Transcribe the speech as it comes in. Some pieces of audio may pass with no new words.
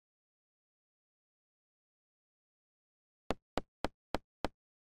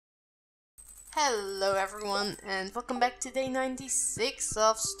Hello everyone and welcome back to day 96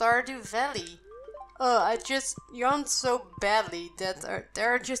 of Stardew Valley. I just yawned so badly that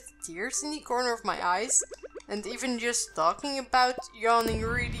there are just tears in the corner of my eyes, and even just talking about yawning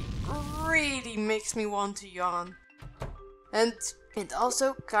really makes me want to yawn. And it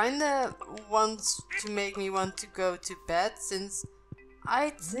also kinda wants to make me want to go to bed, since I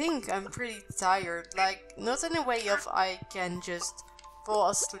think I'm pretty tired. Like, not in a way of I can just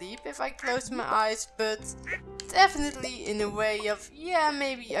fall asleep if I close my eyes, but definitely in a way of, yeah,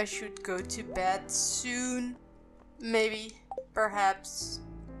 maybe I should go to bed soon. Maybe, perhaps.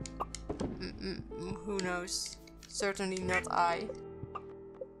 Who knows? Certainly not I.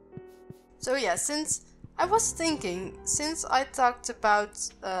 So yeah, since I was thinking, since I talked about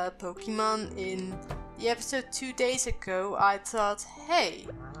Pokemon in the episode 2 days ago, I thought, hey,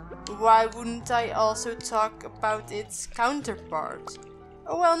 why wouldn't I also talk about its counterpart?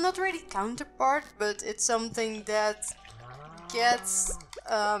 Oh, well, not really counterpart, but it's something that gets,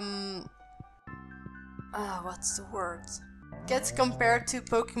 what's the word? Gets compared to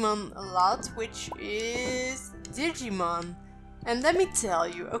Pokemon a lot, which is Digimon. And let me tell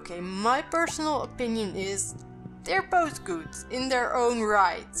you, okay, my personal opinion is they're both good in their own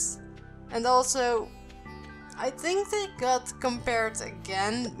rights. And also, I think they got compared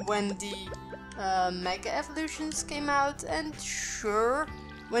again when the Mega Evolutions came out, and sure,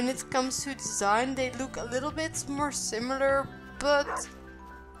 when it comes to design they look a little bit more similar, but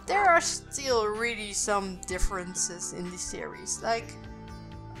there are still really some differences in the series. Like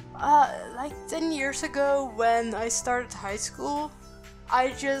 10 years ago when I started high school,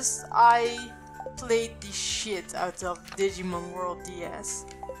 I played the shit out of Digimon World DS.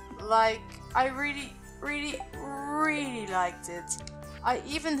 Like, I really liked it. I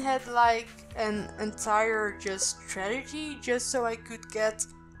even had like an entire just strategy just so I could get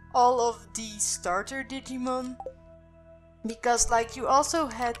all of the starter Digimon. Because like you also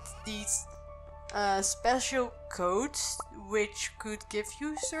had these special codes which could give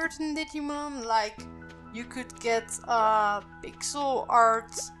you certain Digimon. Like you could get pixel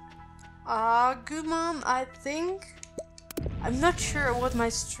art Agumon, I think. I'm not sure what my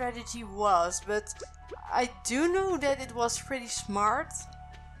strategy was, but I do know that it was pretty smart.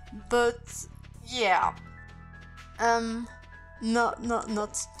 But yeah, not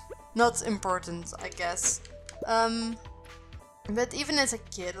important, I guess. But even as a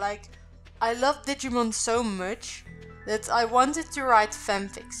kid, like, I loved Digimon so much that I wanted to write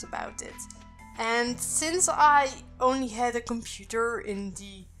fanfics about it. And since I only had a computer in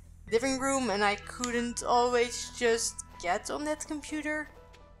the living room and I couldn't always just get on that computer,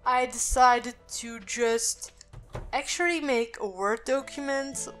 I decided to just actually make a Word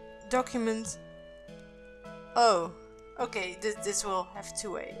document. Oh, okay, this will have to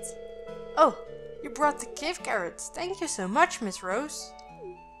wait. Oh, you brought the cave carrots. Thank you so much, Miss Rose.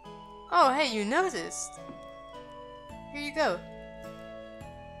 Oh, hey, you noticed. Here you go.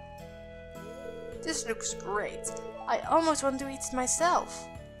 This looks great. I almost want to eat it myself.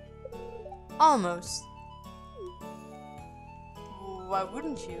 Almost. Why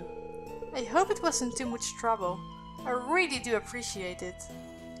wouldn't you? I hope it wasn't too much trouble. I really do appreciate it.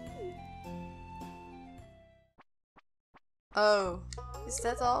 Oh, is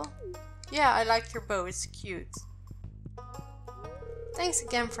that all? Yeah, I like your bow, it's cute. Thanks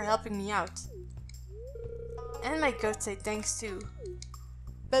again for helping me out. And my goats say thanks too.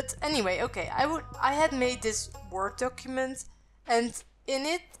 But anyway, okay, I had made this Word document, and in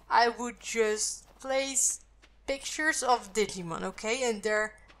it I would just place pictures of Digimon, okay, and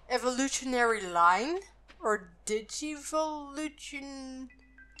their evolutionary line, or digivolutionary,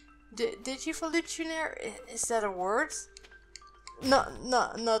 is that a word? Not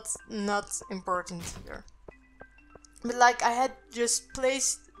important here. But like, I had just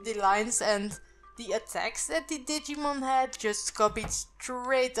placed the lines and the attacks that the Digimon had just copied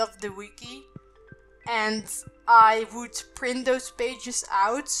straight off the wiki, and I would print those pages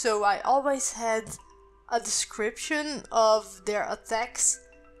out, so I always had a description of their attacks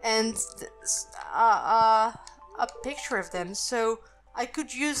and a picture of them, so I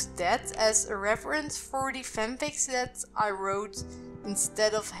could use that as a reference for the fanfics that I wrote,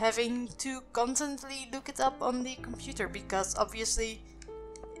 instead of having to constantly look it up on the computer, because obviously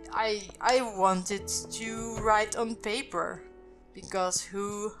I wanted to write on paper, because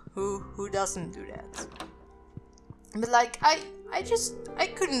who doesn't do that? But like, I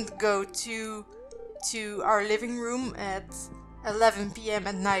couldn't go to our living room at 11 PM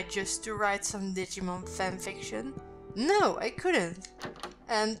at night just to write some Digimon fanfiction. No, I couldn't.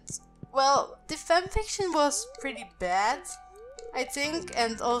 And, well, the fanfiction was pretty bad, I think,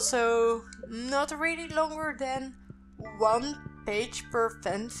 and also not really longer than 1 page per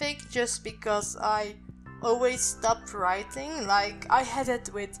fanfic, just because I always stopped writing. Like, I had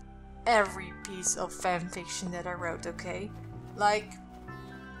it with every piece of fanfiction that I wrote, okay? Like,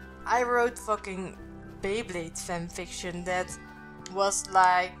 I wrote fucking Beyblade fanfiction that was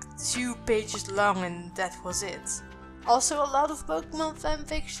like 2 pages long and that was it. Also a lot of Pokemon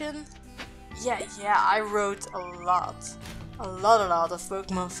fanfiction. Yeah, I wrote a lot of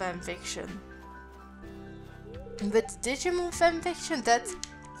Pokemon fanfiction. But Digimon fanfiction,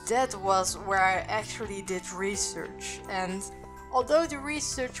 that was where I actually did research, and although the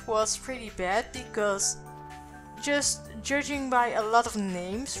research was pretty bad because just judging by a lot of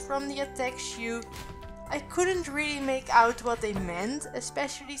names from the attacks, I couldn't really make out what they meant,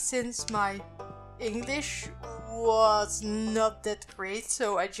 especially since my English was not that great,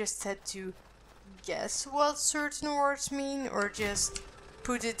 so I just had to guess what certain words mean or just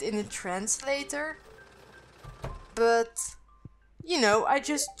put it in a translator. But, I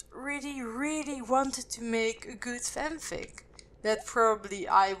just really wanted to make a good fanfic that probably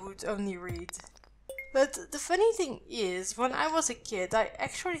I would only read. But the funny thing is, when I was a kid, I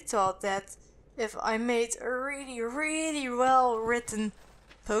actually thought that if I made a really well written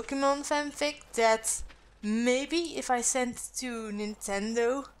Pokemon fanfic, that maybe if I sent it to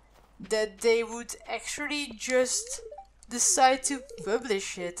Nintendo, that they would actually just decide to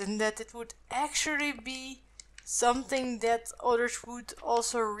publish it and that it would actually be something that others would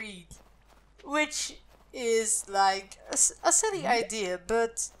also read. Which is like a silly idea,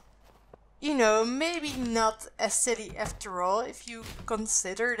 but maybe not as silly after all if you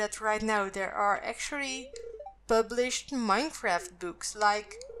consider that right now there are actually published Minecraft books,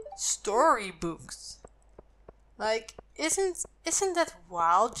 like storybooks. Like, isn't that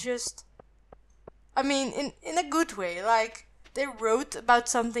wild? Just, I mean, in a good way. Like, they wrote about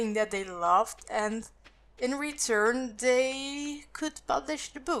something that they loved, and in return they could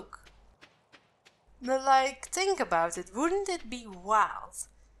publish the book. But like, think about it. Wouldn't it be wild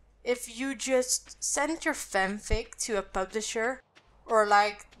if you just sent your fanfic to a publisher or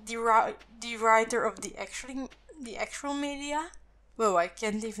like the writer of the actual media? Whoa, I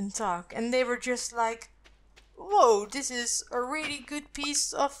can't even talk. And they were just like, whoa, this is a really good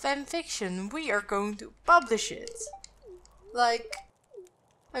piece of fanfiction. We are going to publish it. Like,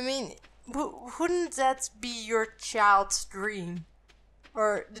 I mean, wouldn't that be your child's dream?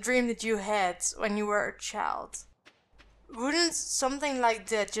 Or the dream that you had when you were a child? Wouldn't something like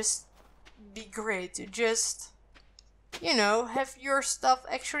that just be great to just, have your stuff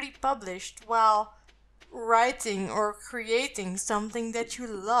actually published while writing or creating something that you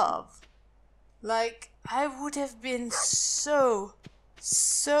love? Like, I would have been so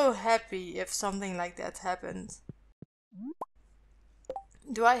happy if something like that happened.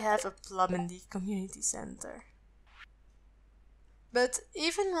 Do I have a plum in the community center? But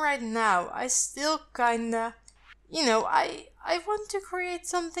even right now, I still kinda, I want to create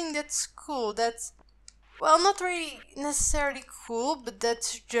something that's cool, that's, well, not really necessarily cool, but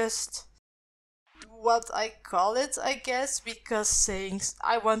that's just what I call it, I guess, because saying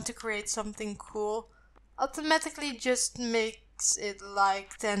I want to create something cool automatically just makes it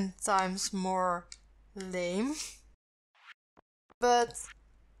like 10 times more lame. But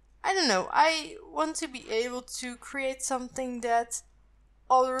I don't know, I want to be able to create something that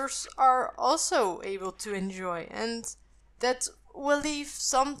others are also able to enjoy and that will leave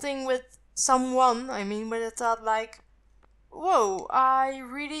something with someone, with a thought like, whoa, I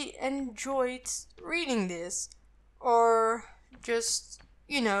really enjoyed reading this. Or just,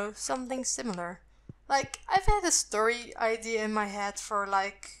 something similar. Like, I've had a story idea in my head for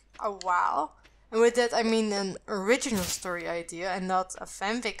like a while. And with that I mean an original story idea and not a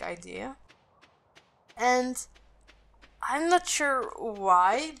fanfic idea. And I'm not sure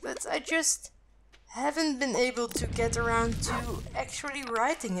why, but I just haven't been able to get around to actually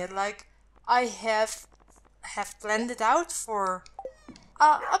writing it. Like, I have planned it out for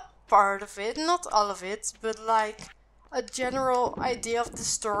a part of it, not all of it, but like a general idea of the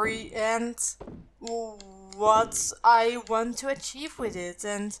story and what I want to achieve with it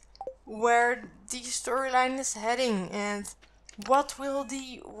and where the storyline is heading and what will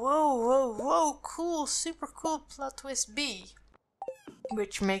the whoa cool, super cool plot twist be?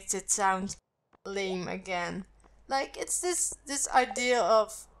 Which makes it sound lame again. Like, it's this idea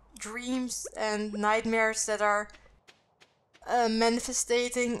of dreams and nightmares that are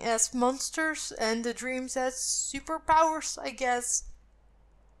manifesting as monsters and the dreams as superpowers, I guess.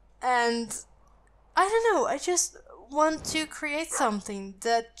 And I don't know, I just want to create something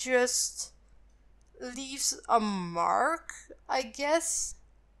that just leaves a mark, I guess.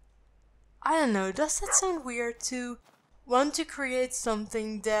 I don't know, does that sound weird to want to create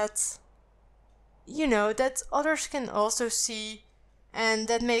something that, you know, that others can also see and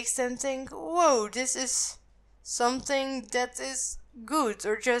that makes them think, whoa, this is something that is good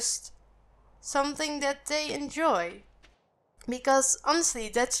or just something that they enjoy? Because honestly,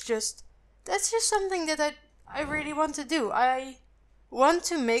 that's just something that I really want to do. I want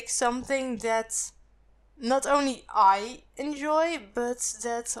to make something that not only I enjoy, but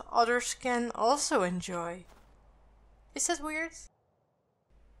that others can also enjoy. Is that weird?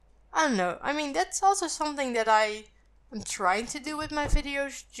 I don't know. I mean, that's also something that I am trying to do with my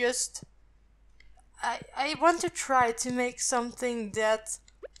videos. Just, I want to try to make something that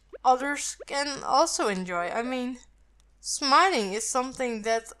others can also enjoy. I mean, smiling is something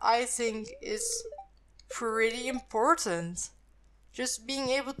that I think is pretty important. Just being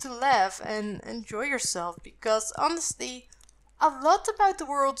able to laugh and enjoy yourself, because honestly, a lot about the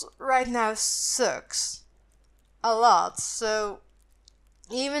world right now sucks. A lot. So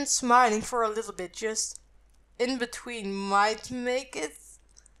even smiling for a little bit just in between might make it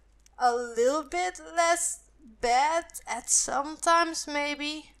a little bit less bad at sometimes,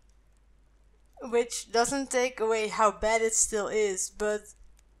 maybe. Which doesn't take away how bad it still is, but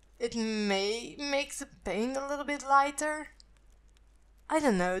it may make the pain a little bit lighter. I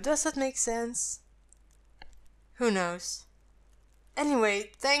don't know, does that make sense? Who knows?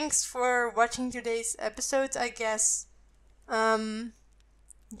 Anyway, thanks for watching today's episode, I guess.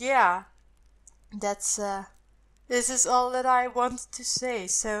 Yeah, that's, this is all that I wanted to say,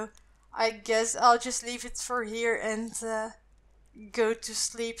 so I guess I'll just leave it for here and, go to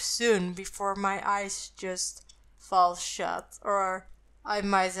sleep soon before my eyes just fall shut, or I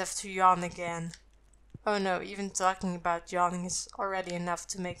might have to yawn again. Oh no, even talking about yawning is already enough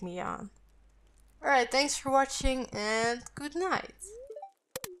to make me yawn. Alright, thanks for watching and good night.